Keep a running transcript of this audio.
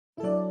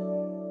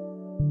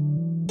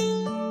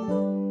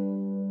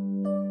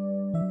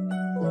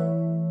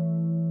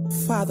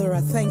Father,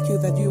 I thank you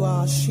that you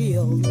are a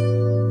shield.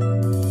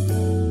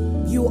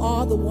 You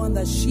are the one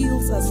that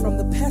shields us from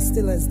the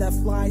pestilence that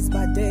flies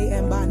by day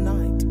and by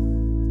night.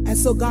 And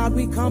so, God,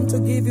 we come to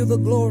give you the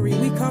glory.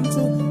 We come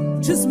to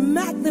just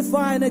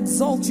magnify and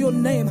exalt your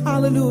name.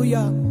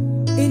 Hallelujah.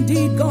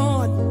 Indeed,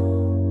 God,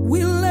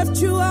 we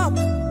lift you up.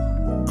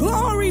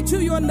 Glory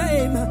to your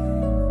name.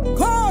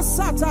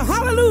 Kosata.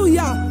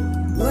 Hallelujah.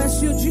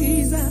 Bless you,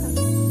 Jesus.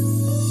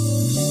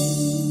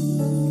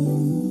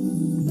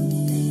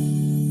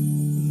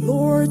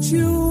 Lord,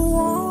 you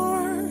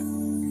are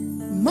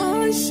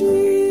my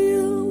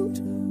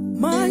shield,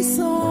 my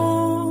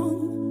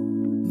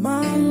song,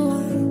 my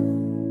life.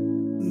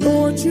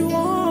 Lord, you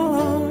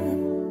are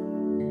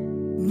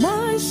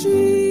my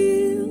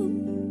shield,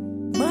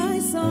 my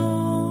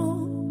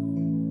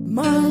song,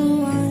 my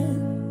life.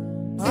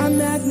 I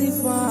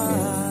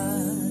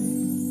magnify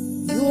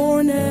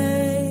your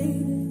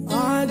name,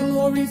 I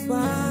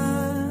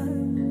glorify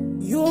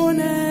your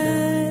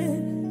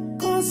name,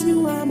 'cause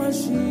you are my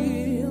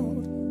shield,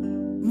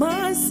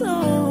 my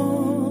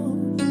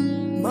song,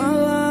 my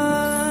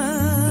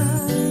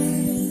life.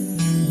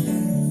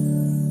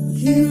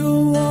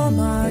 You are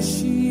my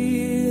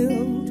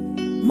shield,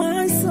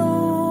 my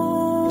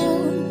song,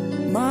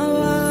 my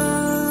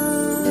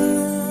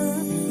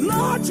life.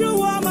 Lord, you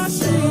are my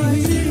shield,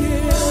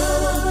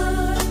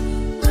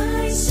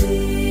 my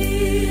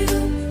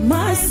shield,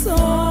 my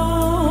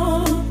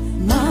song,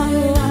 my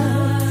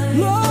life.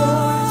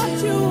 Lord,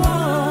 you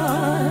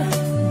are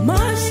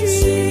my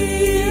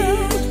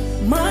shield,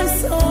 my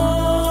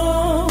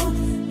song.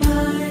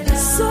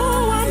 So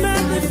I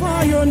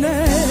magnify your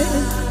name,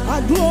 I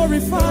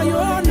glorify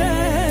your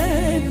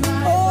name.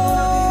 Oh,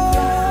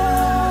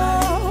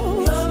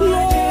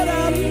 Lord, I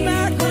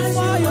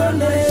magnify your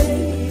name.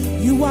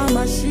 You are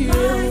my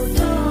shield,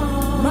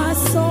 my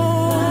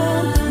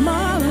song,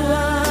 my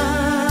life.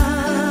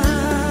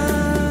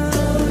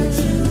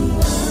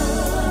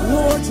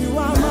 Lord, you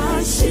are my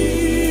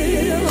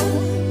shield,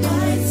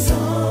 my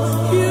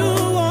song. You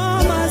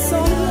are my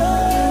song,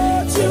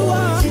 Lord, you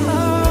are.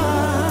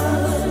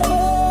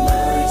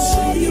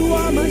 Oh, you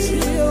are my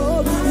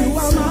shield, you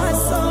are my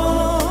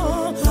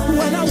song.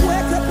 When I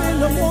wake up in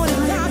the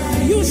morning, God,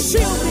 you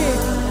shield me.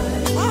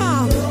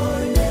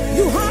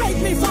 You hide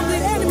me from the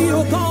enemy,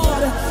 oh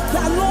God.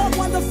 That Lord,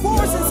 when the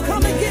forces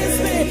come against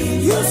me,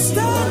 you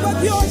stand with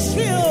your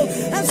shield.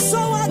 And so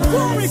I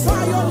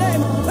glorify your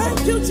name. Thank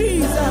you,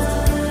 Jesus.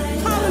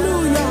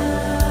 Hallelujah.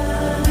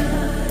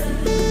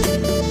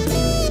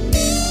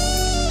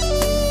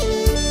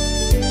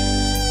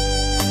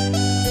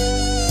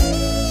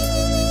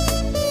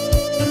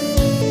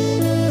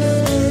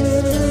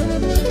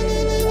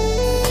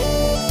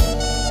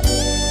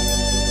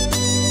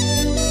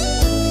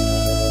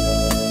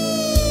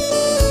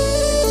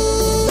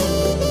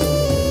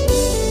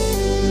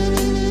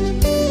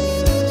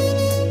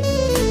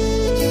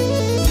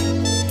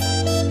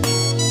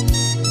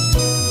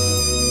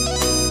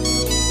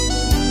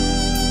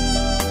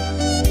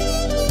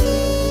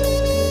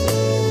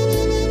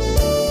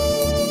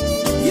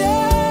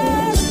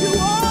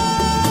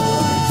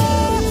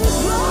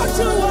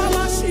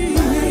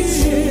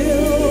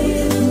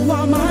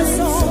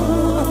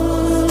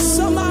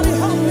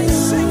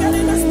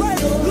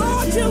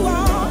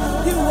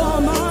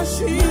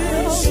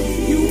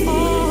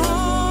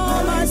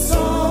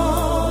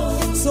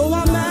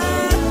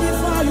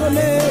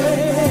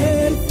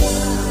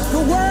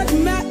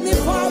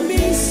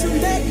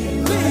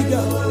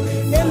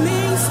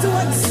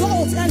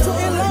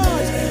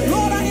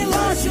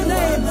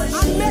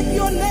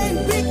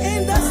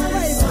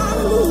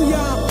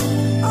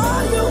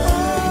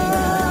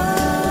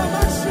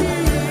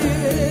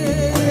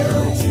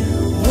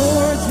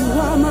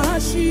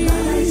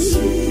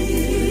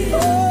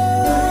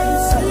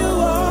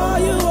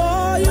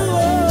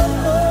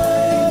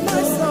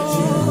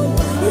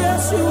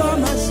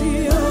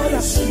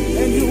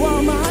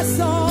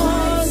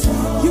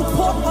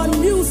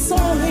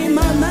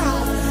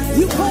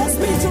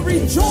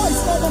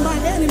 Rejoice over my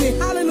enemy.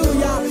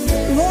 Hallelujah.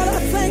 Lord, I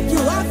thank you.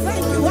 I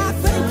thank you. I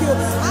thank you.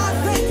 I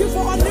thank you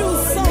for a new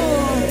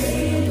song.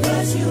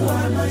 Because you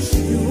are my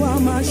shield. You are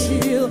my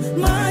shield,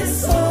 my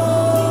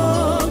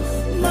song,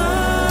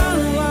 my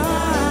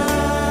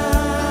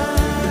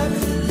life.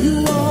 You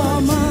are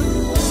my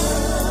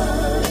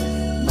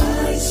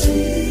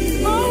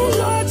shield. Oh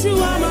Lord, you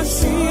are my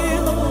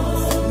shield.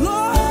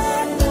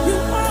 Lord, you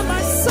are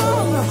my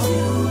song.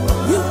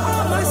 You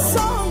are my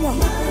song.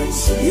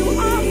 You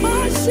are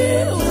my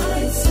shield,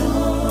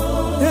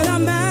 and I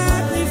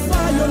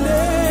magnify your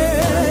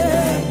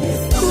name.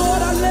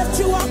 Lord, I lift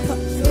you up,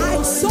 I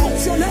exalt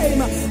your name,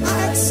 I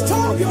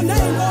extol your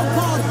name, oh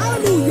God,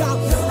 hallelujah.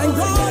 And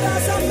God,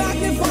 as I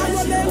magnify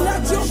your name,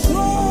 let your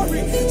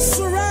glory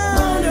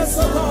surround us,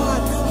 oh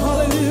God,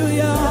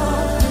 hallelujah.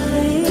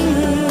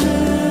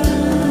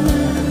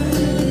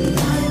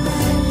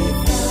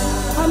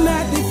 I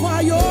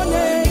magnify your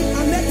name, I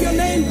make your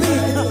name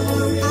big,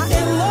 I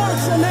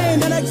enlarge your name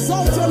and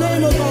exalt your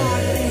name, oh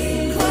God.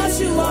 'Cause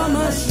you are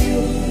my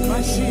shield,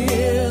 my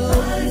shield,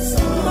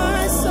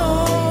 my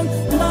song.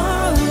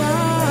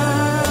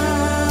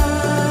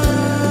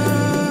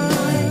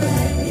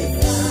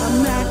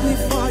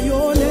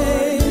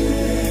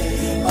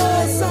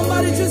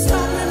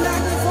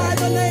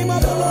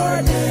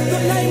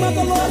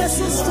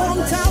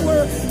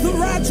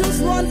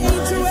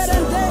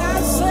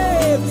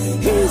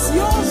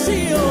 yours.